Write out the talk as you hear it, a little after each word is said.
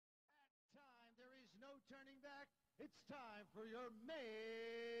returning back. It's time for your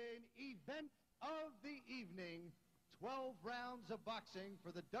main event of the evening. 12 rounds of boxing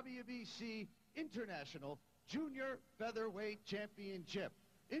for the WBC International Junior Featherweight Championship.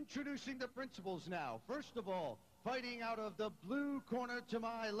 Introducing the principals now. First of all, fighting out of the blue corner to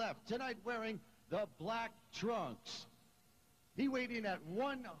my left, tonight wearing the black trunks. He weighed in at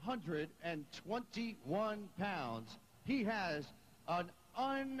 121 pounds. He has an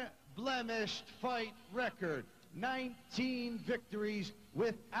unblemished fight record. 19 victories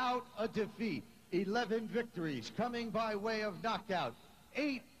without a defeat. 11 victories coming by way of knockout.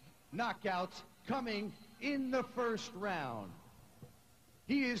 8 knockouts coming in the first round.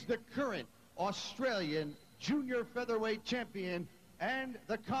 He is the current Australian Junior Featherweight Champion and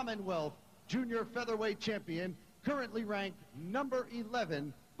the Commonwealth Junior Featherweight Champion, currently ranked number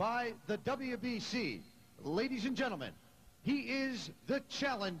 11 by the WBC. Ladies and gentlemen, he is the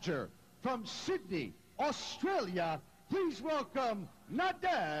challenger from Sydney, Australia. Please welcome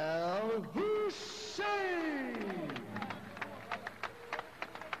Nedal Hussein.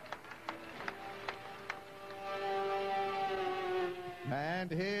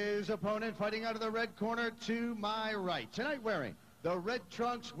 And his opponent fighting out of the red corner to my right. Tonight wearing the red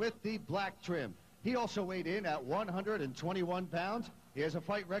trunks with the black trim. He also weighed in at 121 pounds. He has a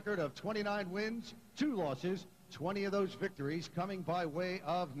fight record of 29 wins, 2 losses, 20 of those victories coming by way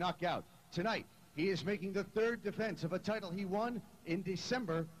of knockout. Tonight, he is making the 3rd defense of a title he won in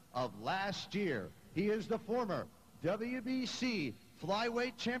December of last year. He is the former WBC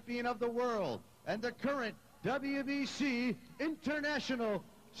Flyweight Champion of the World and the current WBC International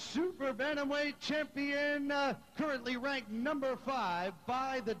Super Bantamweight Champion, currently ranked number 5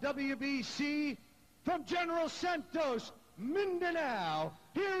 by the WBC. From General Santos, Mindanao,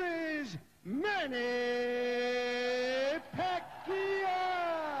 here is Manny Pacquiao.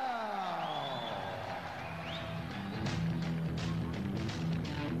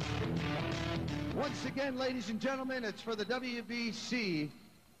 Once again, ladies and gentlemen, it's for the WBC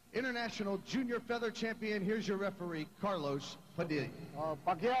International Junior Feather Champion. Here's your referee, Carlos Padilla.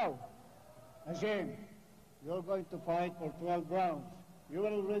 Pacquiao, again, you're going to fight for 12 rounds. You were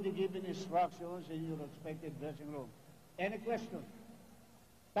already given instructions in your respective dressing room. Any question?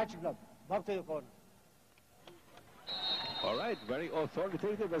 Touch glove. Back to your corner. All right, very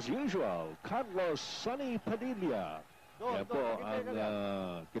authoritative as usual. Carlos Sonny Padilla. Yan po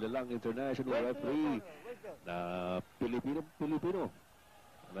ang kilalang international referee na Pilipino.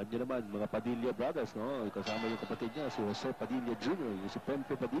 Alam niyo naman, mga Padilla brothers, no? Kasama yung kapatid niya, si Jose Padilla Jr., yung si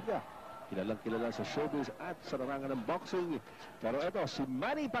Pempe Padilla. Kilalang-kilala sa showbiz at sa larangan ng boxing. Pero ito, si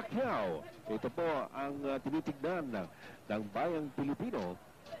Manny Pacquiao. Ito po ang tinitignan ng bayang Pilipino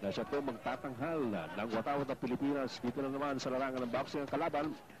na siya po magtatanghal ng watawat ng Pilipinas. Dito na naman sa larangan ng boxing ang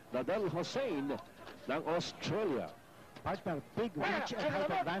kalaban, Nedal Hussein ng Australia. Partner, big reach and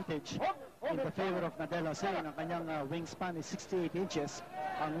height advantage in the favor of Nedal Hussein. Ang kanyang wingspan is 68 inches.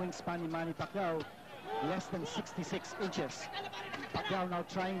 Ang wingspan ni Manny Pacquiao, less than 66 inches. Pacquiao now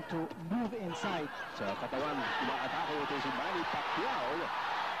trying to move inside. Sa katawan, umaatake ito si Manny Pacquiao.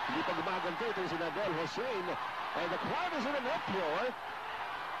 Hindi pa gumaganto ito si Nedal Hussein. And the crowd is in an uproar.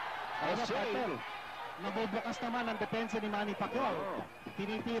 Hussein. Nabubukas naman ang depensa ni Manny Pacquiao.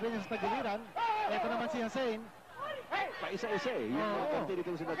 Tinitira niya sa tagiliran. Ito naman si Hussein. Paisa-isa eh. Yung ganti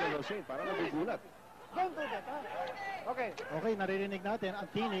dito si Nedal Hussein. Parang nagugulat. Don't do that, huh? Okay. Okay, naririnig natin ang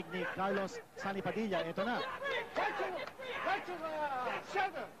tinig ni Carlos Sonny Padilla. Ito na. Right to the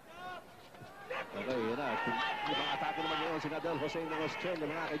center. Okay, yun na. Yung mga atake naman ngayon si Nedal Hussein ng Australia.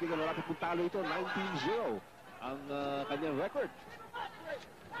 Mga kaibigan, malapit pong talo ito. 19-0 ang kanyang record.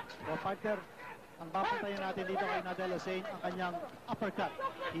 O partner, ang babantayan natin dito kay Nedal Hussein ang kanyang uppercut.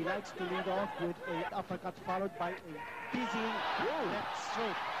 He likes to lead off with a uppercut followed by a dizzying left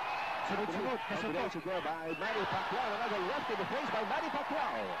straight. Sunod-sunod, kasunod by Manny Pacquiao. Another left in the face by Manny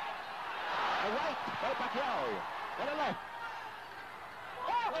Pacquiao. A right by Pacquiao. And a left.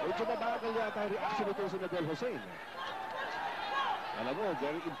 Medyo mabagal yata ang reaction nito si Nedal Hussein. Alam mo,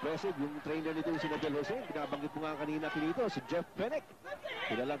 very impressive yung trainer nito si Nedal Hussein. Pinabanggit mo nga kanina pinito, si Jeff Penick.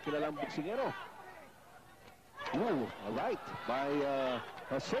 Kilalang boksingero. A right by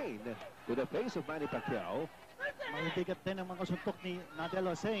Hussein to the face of Manny Pacquiao. Mabibigat din ang mga suntok ni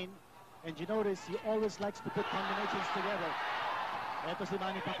Nedal Hussein. And you notice, he always likes to put combinations together. Ito si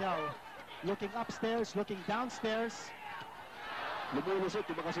Manny Pacquiao. Looking upstairs, looking downstairs. Lumulusot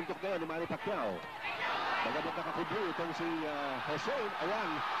yung mga suntok na yan ni Manny Pacquiao. Bagamat nakakubli itong si Hussein. Ayan,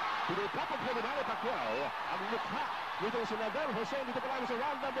 pinipapag po ni Manny Pacquiao ang mukha nito si Nedal Hussein. Dito pa lang sa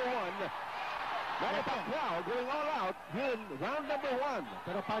round number 1. Manny Pacquiao going all out in round number 1.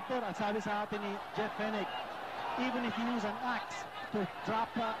 Pero partner, ang sabi sa atin ni Jeff Fennick, even if you use an axe to drop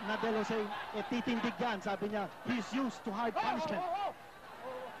Nedal Hussein, titindig yan. Sabi niya, he's used to hard punishment.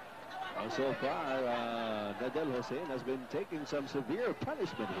 So far, Nedal Hussein has been taking some severe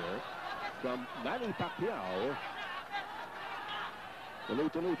punishment here from Manny Pacquiao.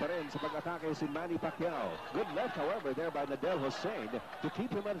 Tuloy-tuloy pa rin sa pag-atake si Manny Pacquiao. Good left, however, there by Nedal Hussein to keep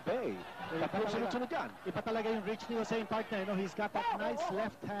him at bay. Tapos sunod-sunod yan. Iba talaga yung reach ni Hussein, partner. You know, he's got that nice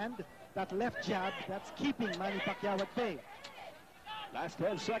left hand, that left jab, that's keeping Manny Pacquiao at bay. Last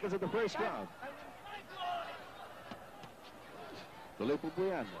 10 seconds of the first round. Tuloy po po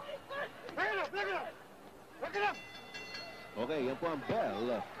yan. Okay, yan po ang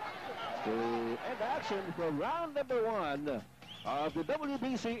bell to end action for round number 1 of the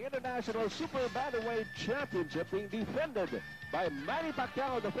WBC International Super Bantamweight Championship being defended by Manny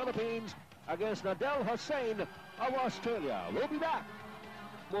Pacquiao of the Philippines against Nedal Hussein of Australia. We'll be back.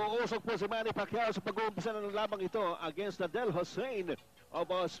 Muusok po si Manny Pacquiao sa pag-uumpisa ng labang ito against Nedal Hussein of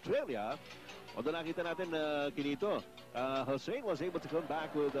Australia. Although nakita natin na kinito, Hussein was able to come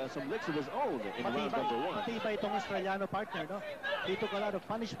back with some licks of his own in round number 1. Matibay itong Australiano, partner, no? He took a lot of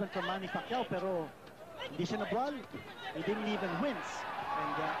punishment from Manny Pacquiao, pero hindi siya nabuwal. He didn't even wins.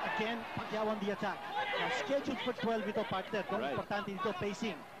 And again, Pacquiao on the attack. Now, scheduled for 12 ito, partner. Kung importante dito,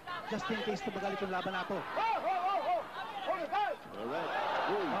 pacing. Just in case tumagal itong laban nato. Alright.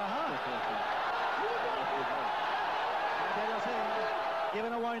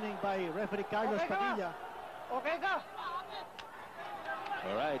 Given a warning by referee Carlos Padilla. Okay ka?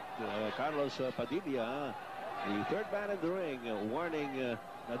 Alright, Carlos Padilla, the third man in the ring, warning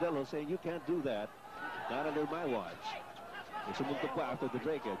Nedal Hussein, you can't do that. Not under my watch. Sumuntok pa after the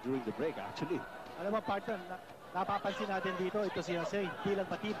break, during the break actually. Alam mo, partner, napapansin natin dito, ito si Hussein, di lang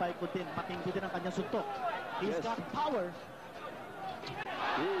matibay, kundi matindi din ang kanyang suntok. He's got power.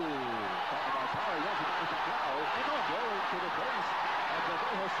 Talk about power, yes, it's Pacquiao. Going to the face of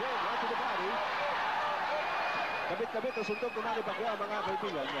Nedal Hussein, right to the body. Kabit-kabit ang suntok ni Manny Pacquiao, mga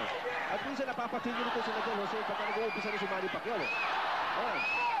kaibigan niya. At minsan napapatingin nito si Nedal Hussein pagka nag-uumpisa na si Manny Pacquiao. Ayan.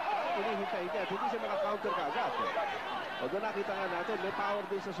 Hinihintay niya at hindi siya maka-counter kaagad. Although nakita nga natin, may power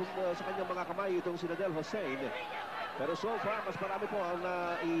din sa kanyang mga kamay itong si Nedal Hussein. Pero so far, mas marami po ang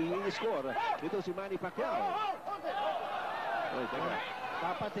i-score dito si Manny Pacquiao. Oy, teka.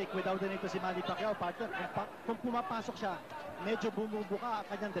 Dapat without din ito si Manny Pacquiao, partner. Kung pumapasok siya, medyo bumubuka ang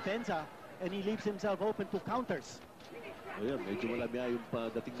kanyang depensa and he leaves himself open to counters. Ayan, medyo malamya yung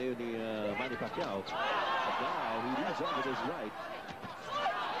dating na yun ni Manny Pacquiao. But now, he leads on with his right.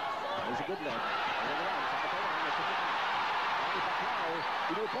 There's a good left. Manny Pacquiao,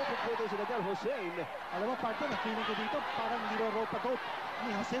 pinupopot po ito si Nedal Hussein. Alam mo, partner, feeling ko dito, parang niro-rope-a-dope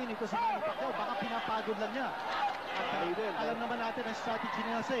ni Hussein ito si Manny Pacquiao. Baka pinapagod lang niya. At alam naman natin ang strategy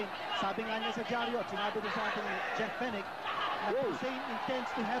ni Hussein. Sabi nga niya sa dyaryo at sinabi din sa atin ni Jeff Fennick na Hussein intends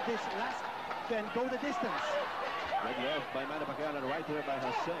to have this last and go the distance. Good left by Manny Pacquiao and right here by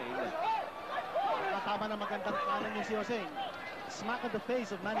Hussein. Tama na magandang kanan niya si Hussein. Smack at the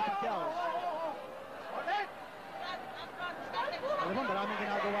face of Manny Pacquiao. Alam mo, maraming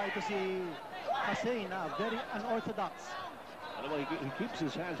ginagawa ito si Hussein na very unorthodox. Alam mo, he keeps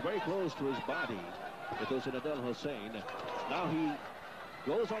his hands very close to his body. Ito si Nedal Hussein. Now he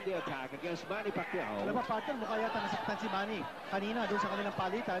goes on the attack against Manny Pacquiao. Alam mo, partner, mukha yata nasaktan si Manny. Kanina, doon sa kanilang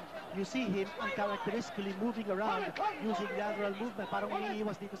palitan, you see him uncharacteristically moving around using lateral movement. Parang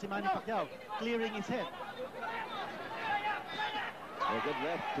umiiwas dito si Manny Pacquiao, clearing his head. A good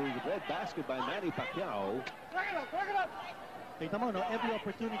left to the red basket by Manny Pacquiao. Tignan mo, no? Every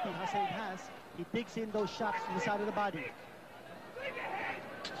opportunity Hussein has, he takes in those shots from the side of the body.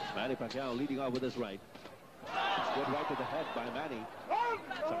 Manny Pacquiao leading off with his right. Good right to the head by Manny.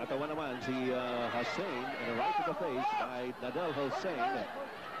 Sa katawan naman si Hussein and a right to the face by Nedal Hussein.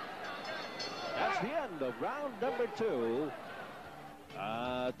 That's the end of round number 2.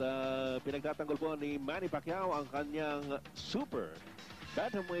 At pinagtatanggol po ni Manny Pacquiao ang kanyang Super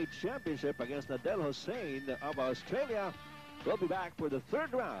Bantamweight Championship against Nedal Hussein of Australia. We'll be back for the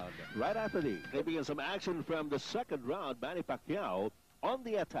third round right after these. Maybe some action from the second round. Manny Pacquiao on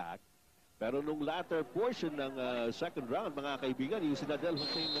the attack. Pero nung latter portion ng second round, mga kaibigan, yung si Nedal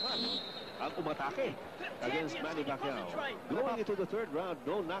Hussein naman ang umatake against Manny Pacquiao. Going into the third round,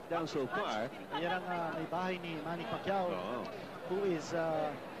 no knockdown so far. Yan ang may bahay ni Manny Pacquiao, who is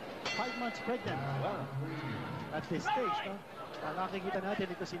 5 months pregnant at this stage. No? Nakikita natin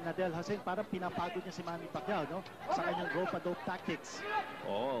ito si Nedal Hussein, parang pinapagod niya si Manny Pacquiao, no? Sa kanyang rope-a-dope tactics.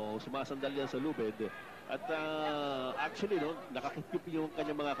 Oo, sumasandal yan sa lubid. At actually, no, nakakipip yung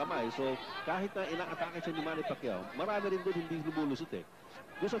kanyang mga kamay. So, kahit na ina-atake siya ni Manny Pacquiao, marami rin doon hindi lumulusot eh.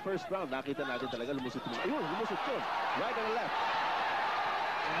 Doon sa first round, nakita natin talaga lumusot yung... Ayun, lumusot yun. Right and left.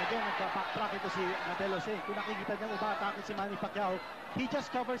 And again, nagpa-backtrack ito si Nedal Hussein. Kung nakikita niya umatake si Manny Pacquiao, he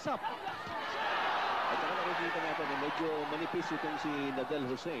just covers up. At saka nakikita natin na medyo manipis itong si Nedal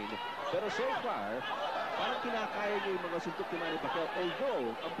Hussein. Pero so far, parang kinakaya niya yung mga suntok ni Manny Pacquiao.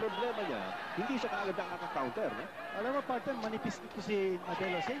 Although, ang problema niya, hindi siya kaagad nakaka-counter. No? Alam mo, partner, manipis ito si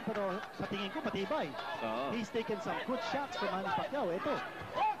Nedal Hussein, pero sa tingin ko, matibay. He's taken some good shots from Manny Pacquiao. Ito,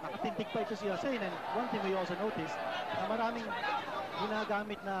 nakatindig pa ito si Hussein. And one thing we also noticed, na maraming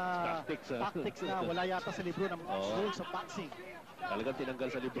ginagamit na tactics na wala yata sa libro ng rules of boxing. Talagang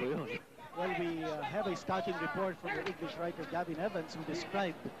tinanggal sa libro yun. Well, we have a scouting report from the English writer Gavin Evans who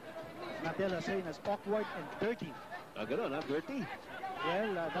described Nedal Hussein as awkward and dirty. Gano'n, dirty?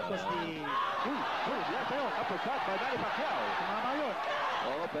 Well, that was the... Left out, uppercut by Manny Pacquiao. Tumama yun.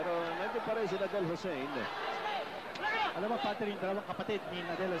 Oo, pero nandiyan pa rin si Nedal Hussein. Alam mo, partner, yung dalawang kapatid ni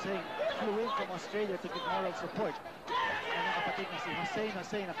Nedal Hussein flew in from Australia to give moral support. Yan ang kapatid na si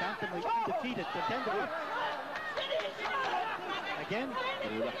Hussein, a bantamweight undefeated contender. Again,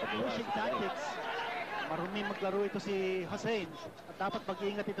 pushing tactics. Marumi maglaro ito si Hussein. At dapat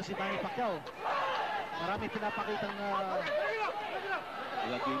mag-iingat ito si Manny Pacquiao. Marami pinapakitang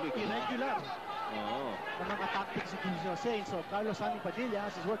irregular na mga tactics si Hussein. So, Carlos Sammy Padilla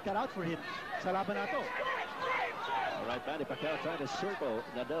has his work cut out for him sa laban na ito. Alright, Manny Pacquiao trying to circle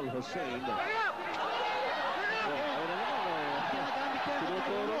Nedal Hussein.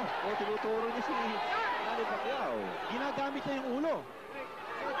 Tinuturo niya si Manny Pacquiao. Ginagamit niya yung ulo.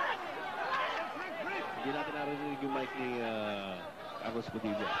 Hindi natin narinig yung mic ni Carlos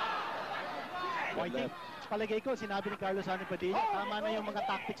Padilla. I think, palagay ko, sinabi ni Carlos Sammy Padilla, tama na yung mga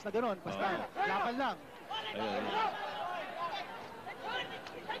tactics na gano'n. Basta, laban lang. Ayun.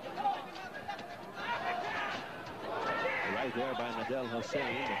 Right there by Nedal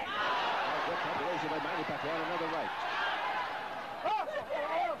Hussein. Good combination by Manny Pacquiao, another right.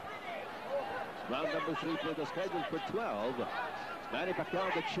 Round number 3 for the schedule for 12. Manny Pacquiao,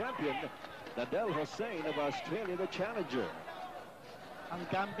 the champion. Nedal Hussein of Australia, the challenger. Ang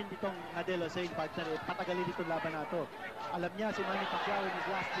gambin ditong Nedal Hussein, partner, patagalin ditong laban na ito. Alam niya si Manny Pacquiao in his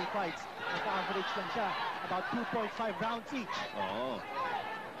last 3 fights, nagka-average lang siya about 2.5 rounds each. Oo.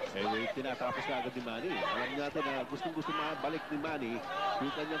 Eh, tinatapos na agad ni Manny. Alam natin na gustong-gusto mabalik ni Manny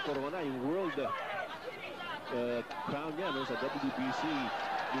yung kanyang corona, yung world crown niya no, sa WBC,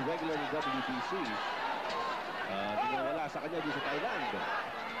 yung regular ng WBC. Nawala sa kanya dito sa Thailand.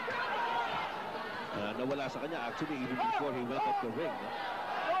 Nawala sa kanya actually even before he went up the ring.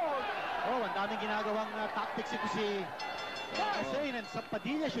 No? Ang daming ginagawang tactics ito si Hussein, and sa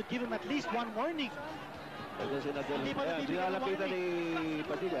Padilla should give him at least one warning. Hindi pa nilalapitan ni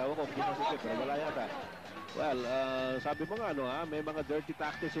Padilla. Ewan ko, hindi masikip, pero wala yata. Well, sabi mo nga, may mga dirty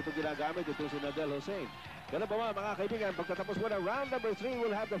tactics ito ginagamit ito si Nedal Hussein. Ganun ba mga kaibigan, pagkatapos mo ng round number 3,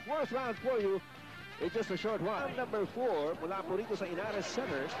 we'll have the 4th round for you in just a short while. Round number 4, mula po rito sa Inares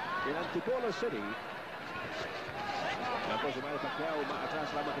Center in Antipolo City. Tapos si Manny Pacquiao,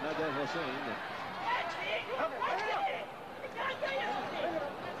 umaatras lamang kay Nedal Hussein.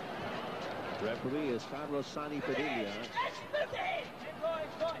 Referee is Carlos Sammy Padilla.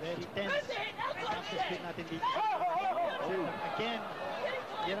 Very tense. Practice natin dito. Again,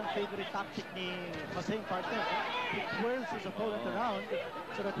 yan ang favorite tactic ni Hussein, partner. He twirls his opponent around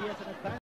so that he has an advantage.